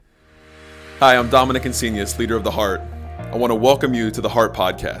Hi, I'm Dominic Insenius, leader of The Heart. I want to welcome you to The Heart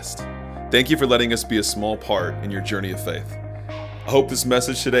Podcast. Thank you for letting us be a small part in your journey of faith. I hope this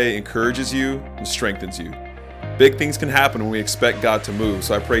message today encourages you and strengthens you. Big things can happen when we expect God to move,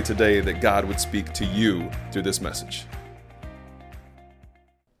 so I pray today that God would speak to you through this message.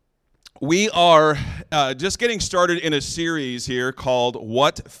 We are just getting started in a series here called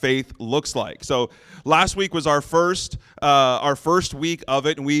What Faith Looks Like. So last week was our first week of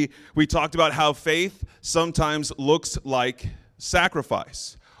it, and we talked about how faith sometimes looks like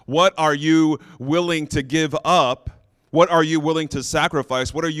sacrifice. What are you willing to give up? What are you willing to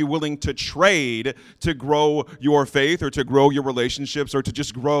sacrifice? What are you willing to trade to grow your faith or to grow your relationships or to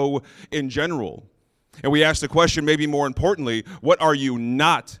just grow in general? And we asked the question, maybe more importantly, what are you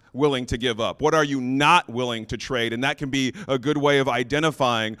not willing to give up? What are you not willing to trade? And that can be a good way of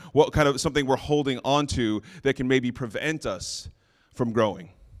identifying what kind of something we're holding on to that can maybe prevent us from growing.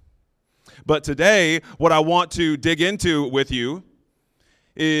 But today, what I want to dig into with you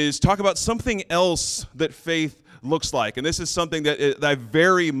is talk about something else that faith looks like. And this is something that I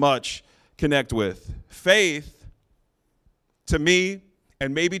very much connect with. Faith, to me,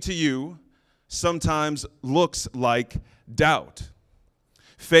 and maybe to you, sometimes looks like doubt.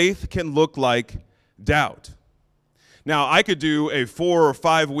 Faith can look like doubt. Now, I could do a 4 or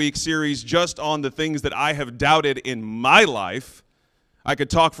 5 week series just on the things that I have doubted in my life. I could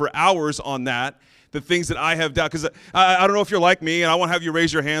talk for hours on that, the things that I have doubted. Because I don't know if you're like me, and I won't have you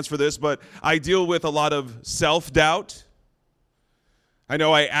raise your hands for this, but I deal with a lot of self-doubt. I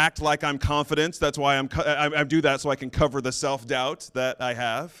know I act like I'm confident. That's why I do that so I can cover the self-doubt that I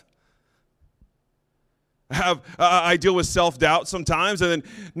have. I deal with self-doubt sometimes, and then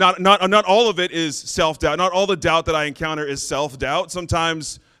not all of it is self-doubt. Not all the doubt that I encounter is self-doubt.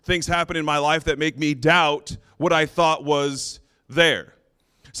 Sometimes things happen in my life that make me doubt what I thought was there.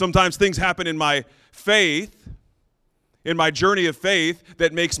 Sometimes things happen in my faith, in my journey of faith,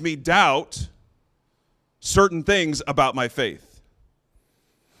 that makes me doubt certain things about my faith.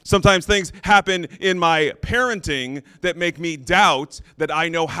 Sometimes things happen in my parenting that make me doubt that I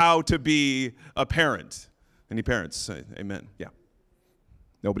know how to be a parent. Any parents say amen? Yeah.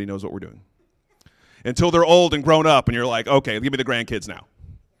 Nobody knows what we're doing. Until they're old and grown up and you're like, okay, give me the grandkids now.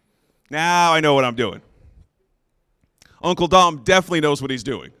 Now I know what I'm doing. Uncle Dom definitely knows what he's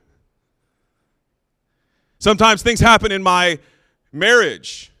doing. Sometimes things happen in my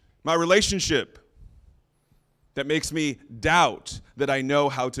marriage, my relationship, that makes me doubt that I know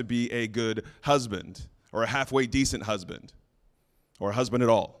how to be a good husband or a halfway decent husband or a husband at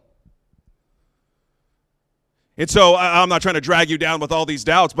all. And so I'm not trying to drag you down with all these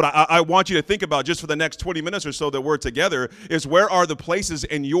doubts, but I want you to think about, just for the next 20 minutes or so that we're together, is where are the places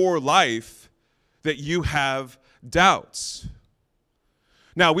in your life that you have doubts?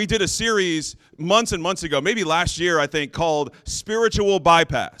 Now, we did a series months and months ago, maybe last year, I think, called Spiritual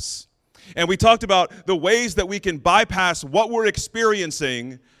Bypass. And we talked about the ways that we can bypass what we're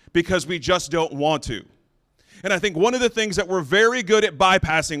experiencing because we just don't want to. And I think one of the things that we're very good at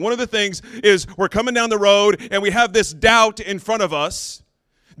bypassing, one of the things is we're coming down the road and we have this doubt in front of us,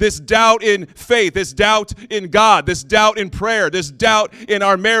 this doubt in faith, this doubt in God, this doubt in prayer, this doubt in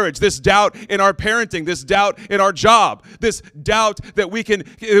our marriage, this doubt in our parenting, this doubt in our job, this doubt that we can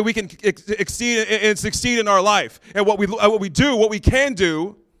exceed and succeed in our life. And what we can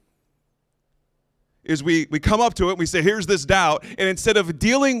do is we come up to it and we say, here's this doubt, and instead of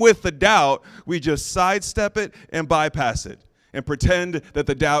dealing with the doubt, we just sidestep it and bypass it and pretend that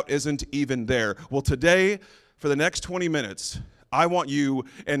the doubt isn't even there. Well, today, for the next 20 minutes, I want you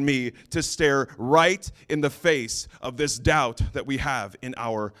and me to stare right in the face of this doubt that we have in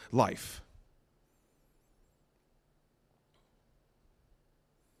our life.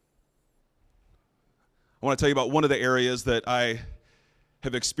 I want to tell you about one of the areas that I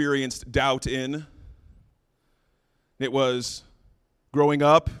have experienced doubt in. It was growing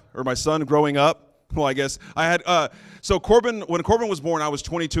up, or my son growing up. Well, I guess I had, when Corbin was born, I was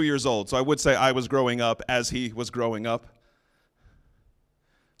 22 years old. So I would say I was growing up as he was growing up.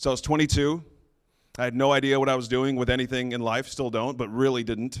 So I was 22. I had no idea what I was doing with anything in life. Still don't, but really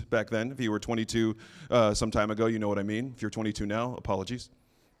didn't back then. If you were 22 some time ago, you know what I mean. If you're 22 now, apologies.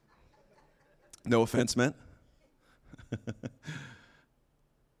 No offense meant.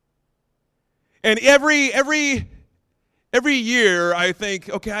 And every year, I think,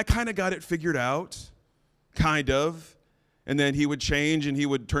 okay, I kind of got it figured out, kind of. And then he would change and he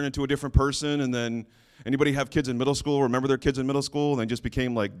would turn into a different person. And then anybody have kids in middle school, remember their kids in middle school? And they just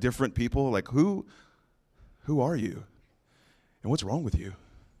became like different people. Like, who are you? And what's wrong with you?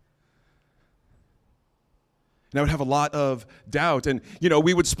 And I would have a lot of doubt. And,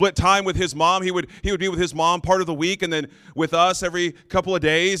 we would split time with his mom. He would be with his mom part of the week and then with us every couple of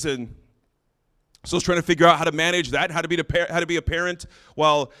days. And so I was trying to figure out how to manage that, how to be a parent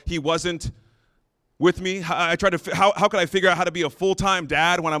while he wasn't with me. How could I figure out how to be a full-time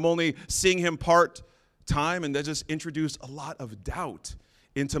dad when I'm only seeing him part-time? And that just introduced a lot of doubt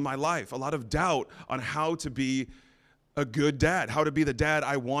into my life, a lot of doubt on how to be a good dad, how to be the dad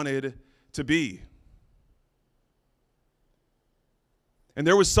I wanted to be. And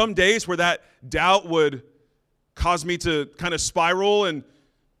there was some days where that doubt would cause me to kind of spiral and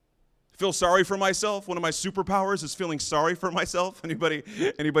feel sorry for myself. One of my superpowers is feeling sorry for myself. Anybody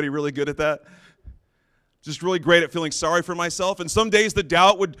really good at that? Just really great at feeling sorry for myself. And some days the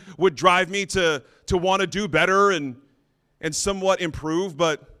doubt would drive me to want to do better and somewhat improve,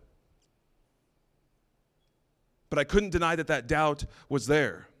 but I couldn't deny that doubt was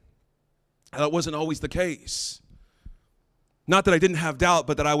there. That wasn't always the case. Not that I didn't have doubt,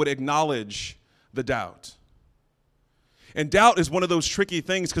 but that I would acknowledge the doubt. And doubt is one of those tricky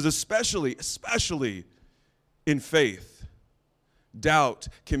things because especially in faith, doubt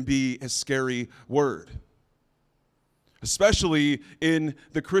can be a scary word. Especially in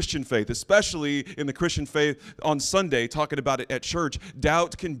the Christian faith, especially in the Christian faith on Sunday, talking about it at church,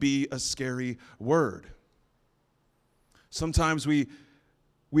 doubt can be a scary word. Sometimes we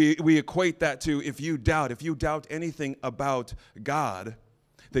equate that to if you doubt anything about God,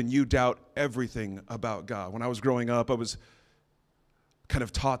 then you doubt everything about God. When I was growing up, I was kind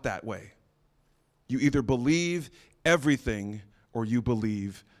of taught that way. You either believe everything or you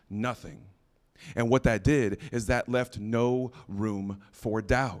believe nothing. And what that did is that left no room for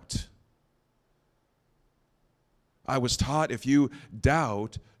doubt. I was taught if you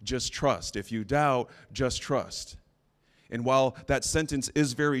doubt, just trust. If you doubt, just trust. And while that sentence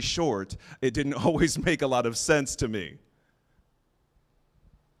is very short, it didn't always make a lot of sense to me.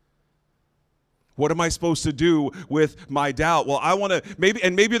 What am I supposed to do with my doubt? Well, maybe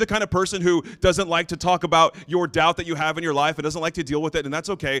you're the kind of person who doesn't like to talk about your doubt that you have in your life and doesn't like to deal with it, and that's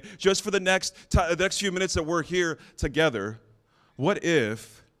okay. Just for the next few minutes that we're here together, what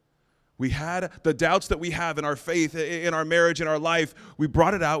if we had the doubts that we have in our faith, in our marriage, in our life, we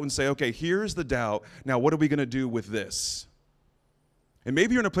brought it out and say, okay, here's the doubt. Now, what are we going to do with this? And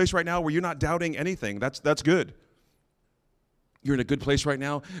maybe you're in a place right now where you're not doubting anything. That's good. You're in a good place right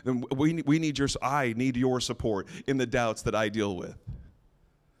now, then I need your support in the doubts that I deal with.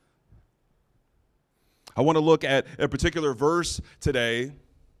 I want to look at a particular verse today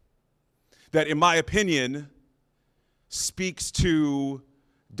that, in my opinion, speaks to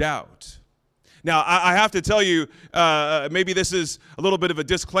doubt. Now, I have to tell you, maybe this is a little bit of a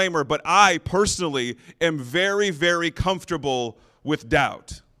disclaimer, but I personally am very, very comfortable with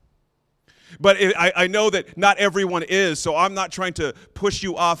doubt. But I know that not everyone is, so I'm not trying to push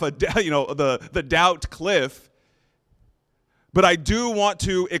you off the doubt cliff. But I do want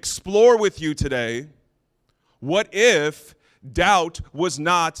to explore with you today, what if doubt was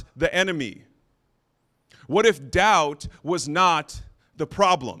not the enemy? What if doubt was not the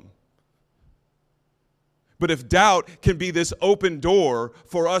problem? But if doubt can be this open door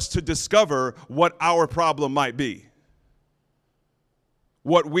for us to discover what our problem might be,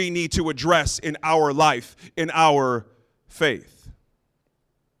 what we need to address in our life, in our faith.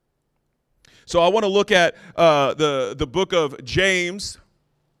 So I want to look at the book of James,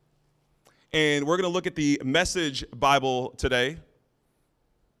 and we're going to look at the Message Bible today.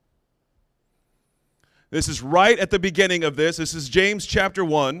 This is right at the beginning of this. This is James chapter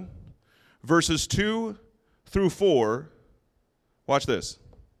 1, verses 2 through 4. Watch this.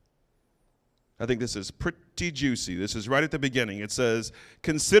 I think this is pretty juicy. This is right at the beginning. It says,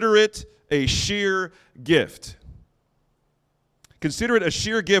 "Consider it a sheer gift." Consider it a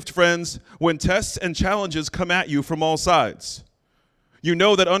sheer gift, friends, when tests and challenges come at you from all sides. You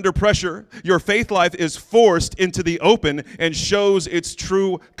know that under pressure, your faith life is forced into the open and shows its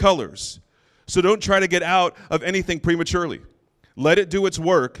true colors. So don't try to get out of anything prematurely. Let it do its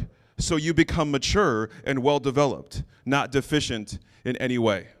work so you become mature and well-developed, not deficient in any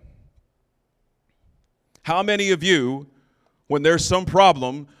way. How many of you, when there's some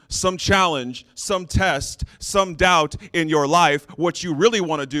problem, some challenge, some test, some doubt in your life, what you really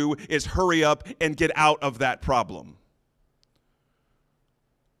want to do is hurry up and get out of that problem?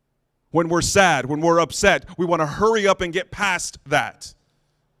 When we're sad, when we're upset, we want to hurry up and get past that.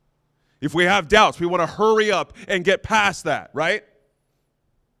 If we have doubts, we want to hurry up and get past that, right?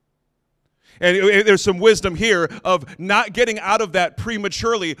 And there's some wisdom here of not getting out of that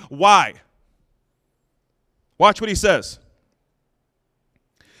prematurely. Why? Watch what he says.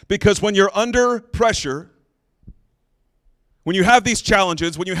 Because when you're under pressure, when you have these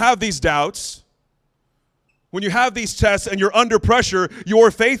challenges, when you have these doubts, when you have these tests and you're under pressure,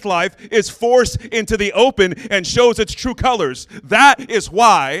 your faith life is forced into the open and shows its true colors. That is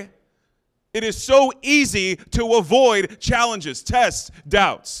why it is so easy to avoid challenges, tests,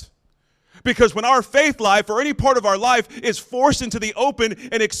 doubts. Because when our faith life or any part of our life is forced into the open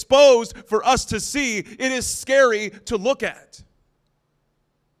and exposed for us to see, it is scary to look at.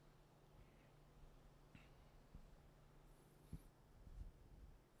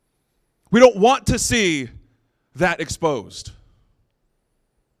 We don't want to see that exposed.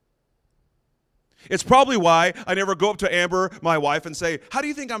 It's probably why I never go up to Amber, my wife, and say, "How do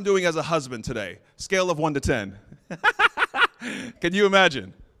you think I'm doing as a husband today? Scale of 1 to 10. Can you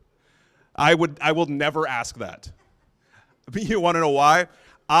imagine? I will never ask that. But you want to know why?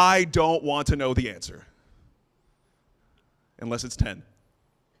 I don't want to know the answer. Unless it's 10.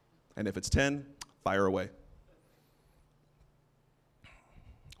 And if it's 10, fire away.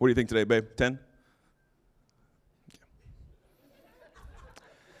 What do you think today, babe? 10?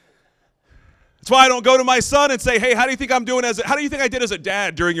 That's why I don't go to my son and say, "Hey, how do you think I'm doing how do you think I did as a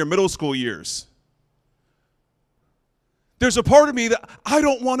dad during your middle school years?" There's a part of me that I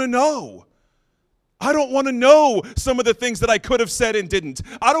don't want to know. I don't want to know some of the things that I could have said and didn't.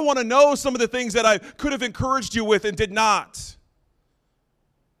 I don't want to know some of the things that I could have encouraged you with and did not.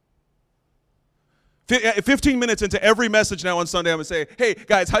 15 minutes into every message now on Sunday, I'm going to say, "Hey,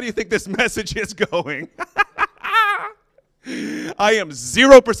 guys, how do you think this message is going?" I am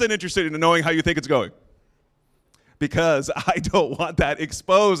 0% interested in knowing how you think it's going. Because I don't want that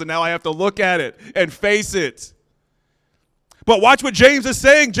exposed, and now I have to look at it and face it. But watch what James is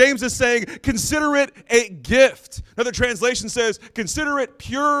saying. James is saying, consider it a gift. Another translation says, consider it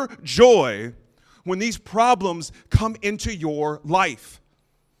pure joy when these problems come into your life.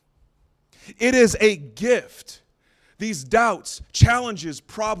 It is a gift. These doubts, challenges,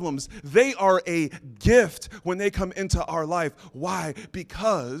 problems, they are a gift when they come into our life. Why?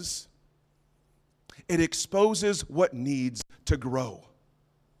 Because it exposes what needs to grow.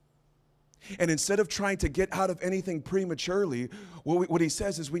 And instead of trying to get out of anything prematurely, what he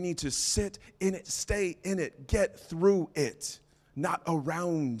says is we need to sit in it, stay in it, get through it, not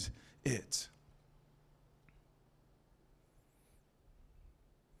around it.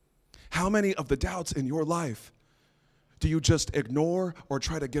 How many of the doubts in your life do you just ignore or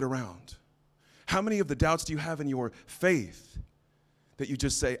try to get around? How many of the doubts do you have in your faith that you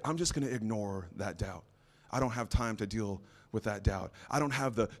just say, "I'm just going to ignore that doubt. I don't have time to deal with that doubt. I don't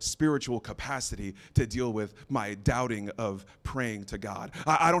have the spiritual capacity to deal with my doubting of praying to God.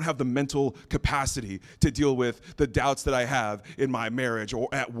 I don't have the mental capacity to deal with the doubts that I have in my marriage or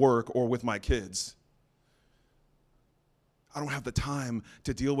at work or with my kids. I don't have the time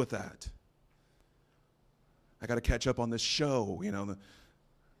to deal with that. I got to catch up on this show, you know."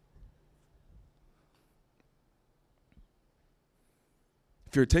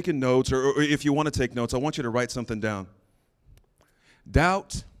 If you're taking notes or if you want to take notes, I want you to write something down.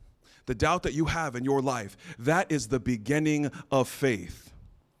 Doubt, the doubt that you have in your life, that is the beginning of faith,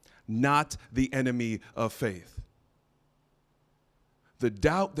 not the enemy of faith. The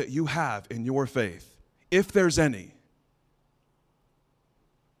doubt that you have in your faith, if there's any,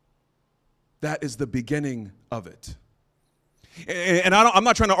 that is the beginning of it. And I'm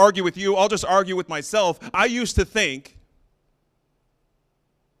not trying to argue with you. I'll just argue with myself. I used to think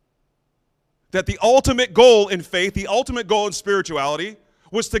that the ultimate goal in faith, the ultimate goal in spirituality,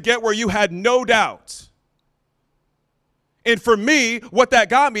 was to get where you had no doubt. And for me, what that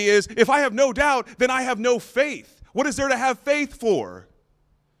got me is, if I have no doubt, then I have no faith. What is there to have faith for?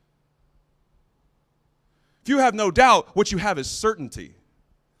 If you have no doubt, what you have is certainty.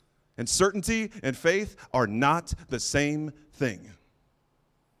 And certainty and faith are not the same thing.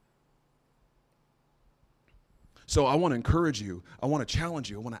 So I want to encourage you. I want to challenge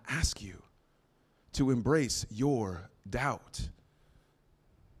you. I want to ask you to embrace your doubt.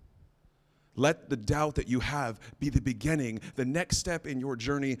 Let the doubt that you have be the beginning, the next step in your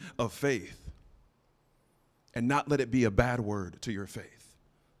journey of faith, and not let it be a bad word to your faith.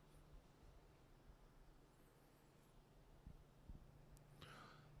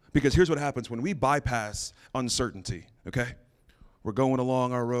 Because here's what happens when we bypass uncertainty, okay? We're going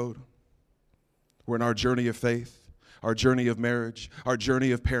along our road. We're in our journey of faith, our journey of marriage, our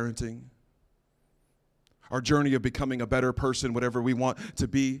journey of parenting, our journey of becoming a better person, whatever we want to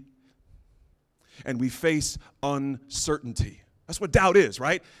be. And we face uncertainty. That's what doubt is,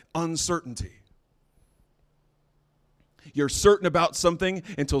 right? Uncertainty. You're certain about something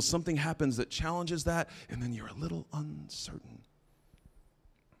until something happens that challenges that, and then you're a little uncertain.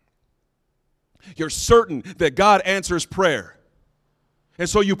 You're certain that God answers prayer. And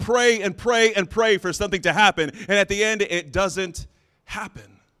so you pray and pray and pray for something to happen, and at the end, it doesn't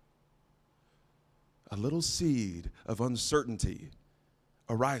happen. A little seed of uncertainty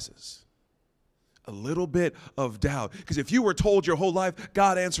arises. A little bit of doubt. Because if you were told your whole life,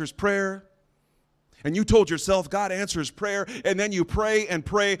 God answers prayer, and you told yourself God answers prayer, and then you pray and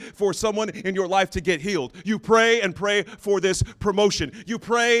pray for someone in your life to get healed. You pray and pray for this promotion. You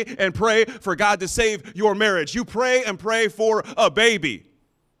pray and pray for God to save your marriage. You pray and pray for a baby.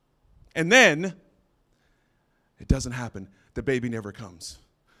 And then it doesn't happen. The baby never comes.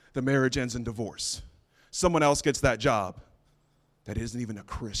 The marriage ends in divorce. Someone else gets that job that isn't even a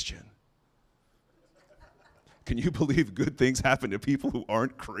Christian. Can you believe good things happen to people who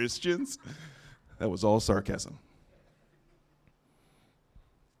aren't Christians? That was all sarcasm.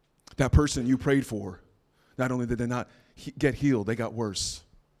 That person you prayed for, not only did they not get healed, they got worse.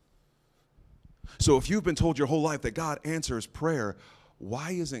 So if you've been told your whole life that God answers prayer,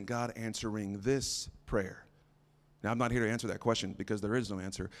 why isn't God answering this prayer? Now, I'm not here to answer that question because there is no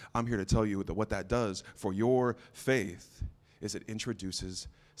answer. I'm here to tell you that what that does for your faith is it introduces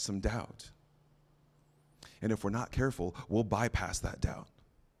some doubt. And if we're not careful, we'll bypass that doubt.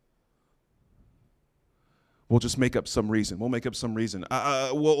 We'll just make up some reason. We'll make up some reason.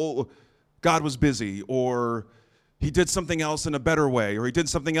 Well, God was busy, or he did something else in a better way, or he did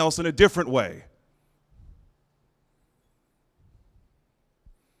something else in a different way.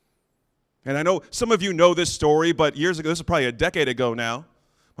 And I know some of you know this story, but years ago, this is probably a decade ago now,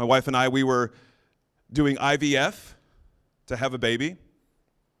 my wife and I, we were doing IVF to have a baby.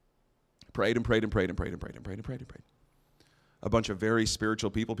 Prayed and prayed and prayed and prayed and prayed and prayed and prayed and prayed. A bunch of very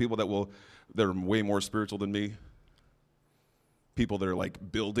spiritual people that are way more spiritual than me. People that are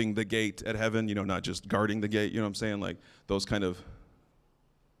like building the gate at heaven, not just guarding the gate, you know what I'm saying? Like those kind of,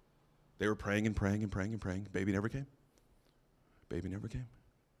 they were praying and praying and praying and praying. Baby never came. Baby never came.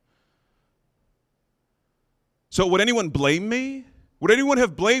 So would anyone blame me? Would anyone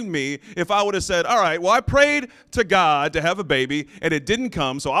have blamed me if I would have said, all right, well, I prayed to God to have a baby, and it didn't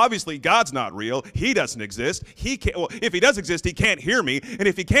come, so obviously God's not real. He doesn't exist. He can't. Well, if he does exist, he can't hear me, and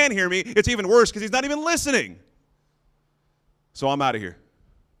if he can't hear me, it's even worse because he's not even listening. So I'm out of here.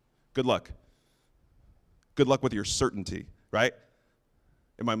 Good luck. Good luck with your certainty, right?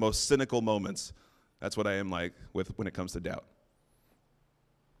 In my most cynical moments, that's what I am like when it comes to doubt.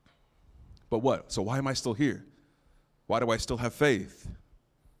 But what? So why am I still here? Why do I still have faith?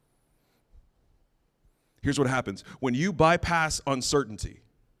 Here's what happens. When you bypass uncertainty,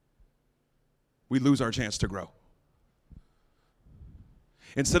 we lose our chance to grow.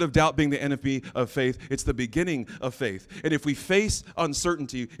 Instead of doubt being the enemy of faith, it's the beginning of faith. And if we face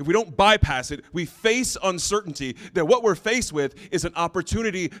uncertainty, if we don't bypass it, we face uncertainty, then what we're faced with is an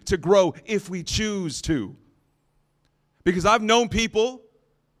opportunity to grow if we choose to. Because I've known people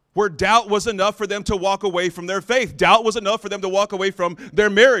where doubt was enough for them to walk away from their faith. Doubt was enough for them to walk away from their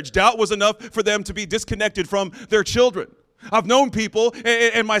marriage. Doubt was enough for them to be disconnected from their children. I've known people,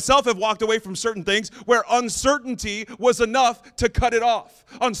 and myself have walked away from certain things where uncertainty was enough to cut it off.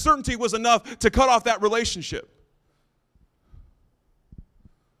 Uncertainty was enough to cut off that relationship.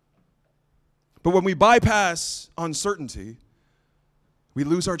 But when we bypass uncertainty, we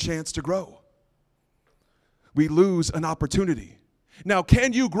lose our chance to grow. We lose an opportunity. Now,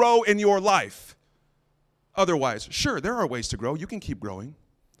 can you grow in your life? Otherwise, sure, there are ways to grow. You can keep growing.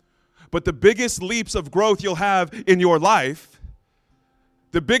 But the biggest leaps of growth you'll have in your life,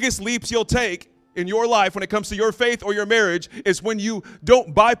 the biggest leaps you'll take in your life when it comes to your faith or your marriage is when you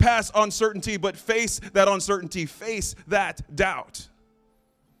don't bypass uncertainty, but face that uncertainty, face that doubt.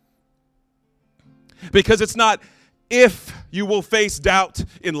 Because it's not if you will face doubt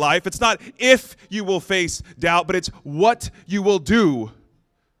in life. It's not if you will face doubt, but it's what you will do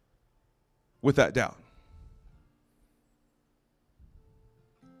with that doubt.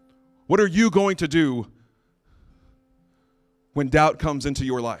 What are you going to do when doubt comes into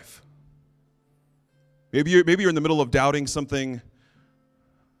your life? Maybe you're in the middle of doubting something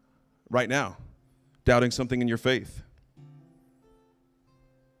right now, doubting something in your faith.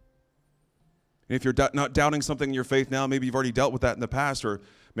 And if you're not doubting something in your faith now, maybe you've already dealt with that in the past, or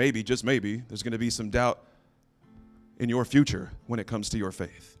maybe, just maybe, there's going to be some doubt in your future when it comes to your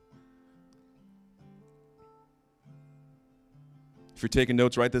faith. If you're taking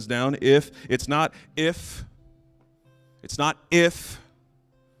notes, write this down. It's not if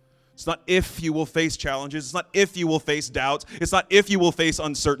you will face challenges. It's not if you will face doubts. It's not if you will face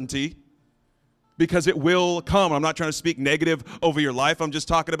uncertainty. Because it will come. I'm not trying to speak negative over your life. I'm just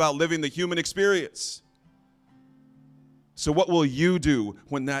talking about living the human experience. So what will you do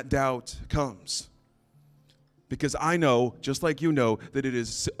when that doubt comes? Because I know, just like you know, that it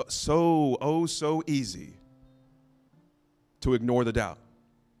is so easy to ignore the doubt,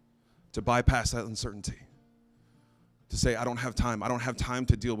 to bypass that uncertainty, to say, I don't have time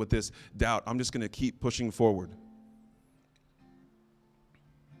to deal with this doubt. I'm just going to keep pushing forward.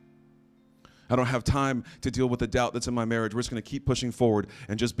 I don't have time to deal with the doubt that's in my marriage. We're just going to keep pushing forward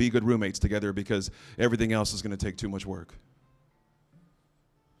and just be good roommates together because everything else is going to take too much work.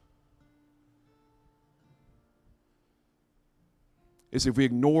 Is if we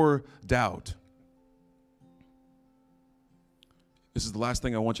ignore doubt, this is the last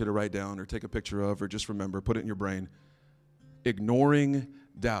thing I want you to write down or take a picture of or just remember, put it in your brain. Ignoring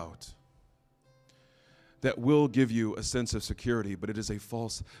doubt. That will give you a sense of security, but it is a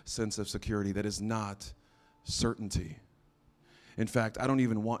false sense of security. That is not certainty. In fact, I don't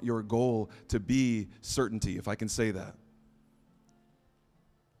even want your goal to be certainty, if I can say that.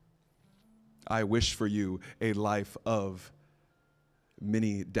 I wish for you a life of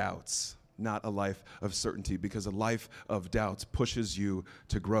many doubts, not a life of certainty, because a life of doubts pushes you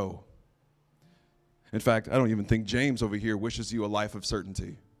to grow. In fact, I don't even think James over here wishes you a life of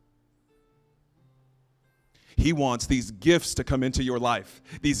certainty. He wants these gifts to come into your life,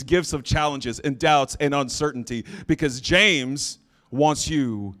 these gifts of challenges and doubts and uncertainty, because James wants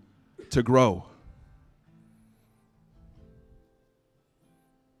you to grow.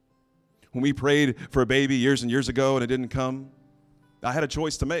 When we prayed for a baby years and years ago and it didn't come, I had a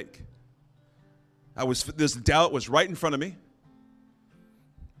choice to make. This doubt was right in front of me.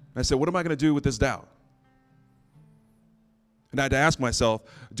 I said, what am I going to do with this doubt? And I had to ask myself,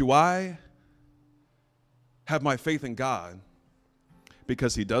 do I have my faith in God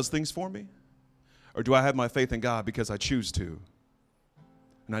because he does things for me? Or do I have my faith in God because I choose to?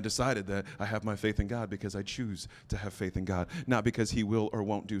 And I decided that I have my faith in God because I choose to have faith in God, not because he will or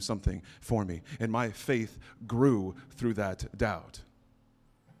won't do something for me. And my faith grew through that doubt.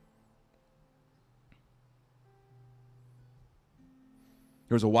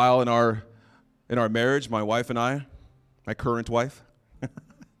 There was a while in our marriage, my wife and I, my current wife,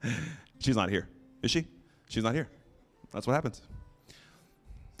 she's not here, is she? She's not here. That's what happens.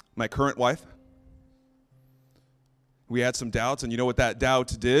 My current wife, we had some doubts, and you know what that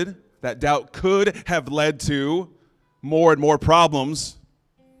doubt did? That doubt could have led to more and more problems,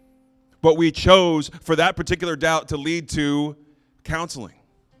 but we chose for that particular doubt to lead to counseling.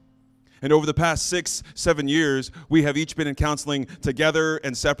 And over the past 6-7 years, we have each been in counseling together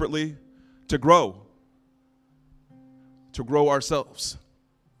and separately to grow ourselves.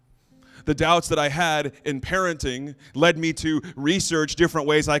 The doubts that I had in parenting led me to research different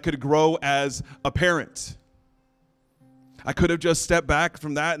ways I could grow as a parent. I could have just stepped back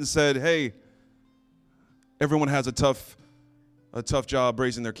from that and said, hey, everyone has a tough job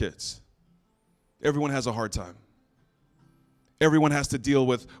raising their kids. Everyone has a hard time. Everyone has to deal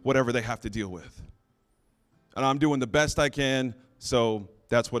with whatever they have to deal with. And I'm doing the best I can, so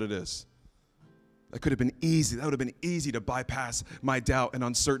that's what it is. That could have been easy. That would have been easy to bypass my doubt and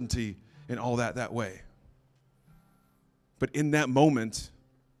uncertainty and all that way. But in that moment,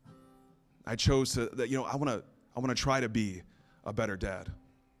 I chose to, I want to try to be a better dad.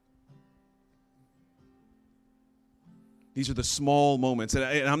 These are the small moments,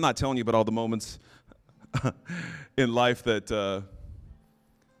 and I'm not telling you about all the moments in life that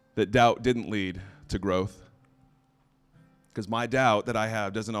doubt didn't lead to growth, because my doubt that I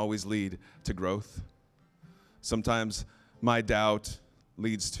have doesn't always lead to growth. Sometimes my doubt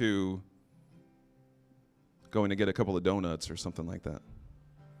leads to going to get a couple of donuts or something like that.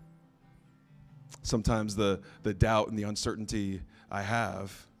 Sometimes the doubt and the uncertainty I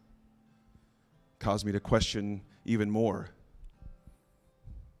have cause me to question even more.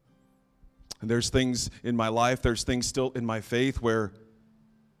 And there's things in my life, there's things still in my faith where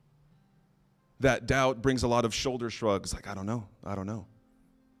that doubt brings a lot of shoulder shrugs, like, I don't know.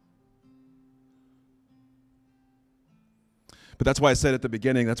 But that's why I said at the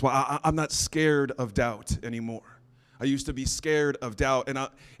beginning, that's why I'm not scared of doubt anymore. I used to be scared of doubt, and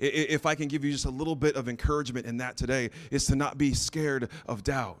if I can give you just a little bit of encouragement in that today, is to not be scared of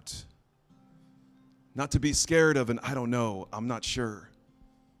doubt. Not to be scared of an I don't know, I'm not sure.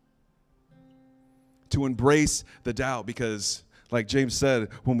 To embrace the doubt, because like James said,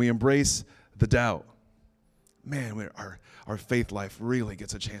 when we embrace the doubt, man, our faith life really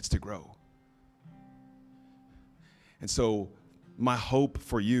gets a chance to grow. And so my hope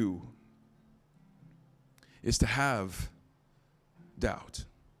for you is to have doubt,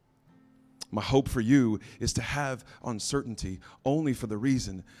 My hope for you is to have uncertainty only for the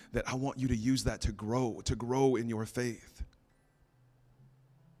reason that I want you to use that to grow in your faith.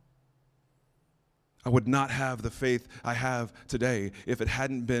 I would not have the faith I have today if it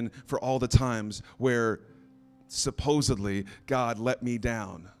hadn't been for all the times where supposedly God let me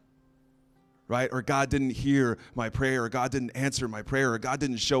down, right? Or God didn't hear my prayer, or God didn't answer my prayer, or God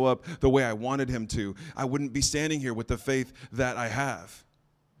didn't show up the way I wanted him to. I wouldn't be standing here with the faith that I have.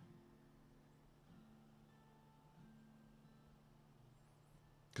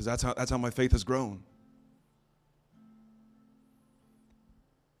 Because that's how my faith has grown.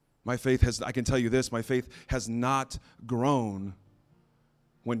 My faith I can tell you this, my faith has not grown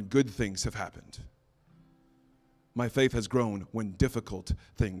when good things have happened. My faith has grown when difficult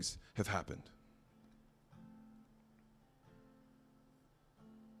things have happened.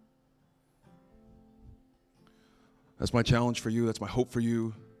 That's my challenge for you. That's my hope for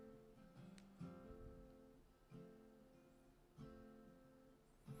you.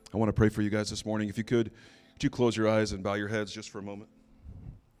 I want to pray for you guys this morning. If you could you close your eyes and bow your heads just for a moment?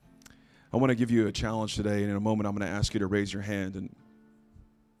 I want to give you a challenge today, and in a moment I'm going to ask you to raise your hand. And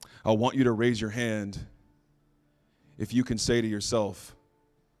I want you to raise your hand if you can say to yourself,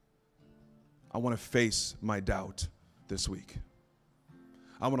 I want to face my doubt this week.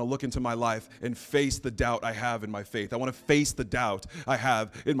 I want to look into my life and face the doubt I have in my faith. I want to face the doubt I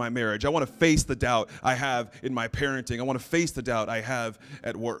have in my marriage. I want to face the doubt I have in my parenting. I want to face the doubt I have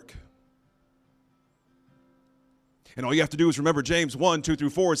at work. And all you have to do is remember James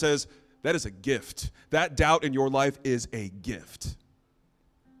 1:2-4 says, that is a gift. That doubt in your life is a gift.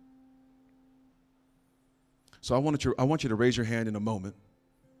 So I want you to raise your hand in a moment.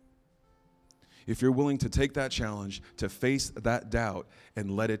 If you're willing to take that challenge, to face that doubt and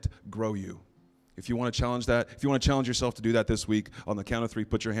let it grow you. If you want to challenge that, if you want to challenge yourself to do that this week, on the count of 3,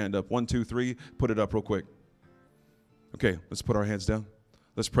 put your hand up. 1, 2, 3, put it up real quick. Okay, let's put our hands down.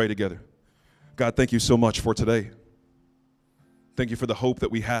 Let's pray together. God, thank you so much for today. Thank you for the hope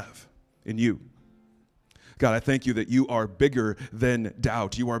that we have in you. God, I thank you that you are bigger than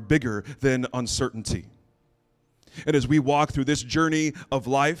doubt. You are bigger than uncertainty. And as we walk through this journey of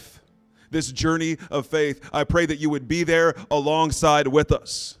life, this journey of faith, I pray that you would be there alongside with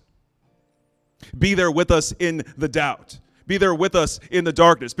us. Be there with us in the doubt. Be there with us in the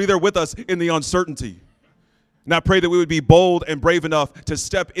darkness. Be there with us in the uncertainty. And I pray that we would be bold and brave enough to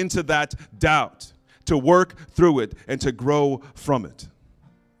step into that doubt, to work through it, and to grow from it.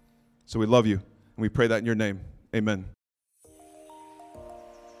 So we love you, and we pray that in your name. Amen.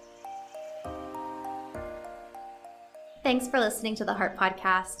 Thanks for listening to the Heart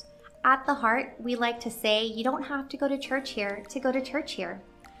Podcast. At the Heart, we like to say you don't have to go to church here to go to church here.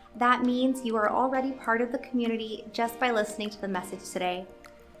 That means you are already part of the community just by listening to the message today.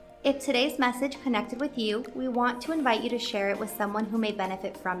 If today's message connected with you, we want to invite you to share it with someone who may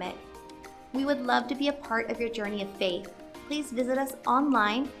benefit from it. We would love to be a part of your journey of faith. Please visit us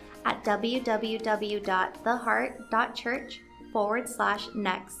online at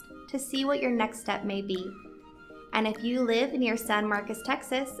www.theheart.church/next to see what your next step may be. And if you live near San Marcos,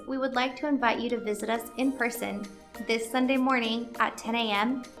 Texas, we would like to invite you to visit us in person this Sunday morning at 10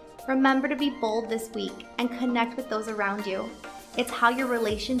 a.m. Remember to be bold this week and connect with those around you. It's how your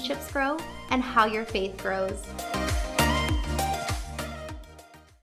relationships grow and how your faith grows.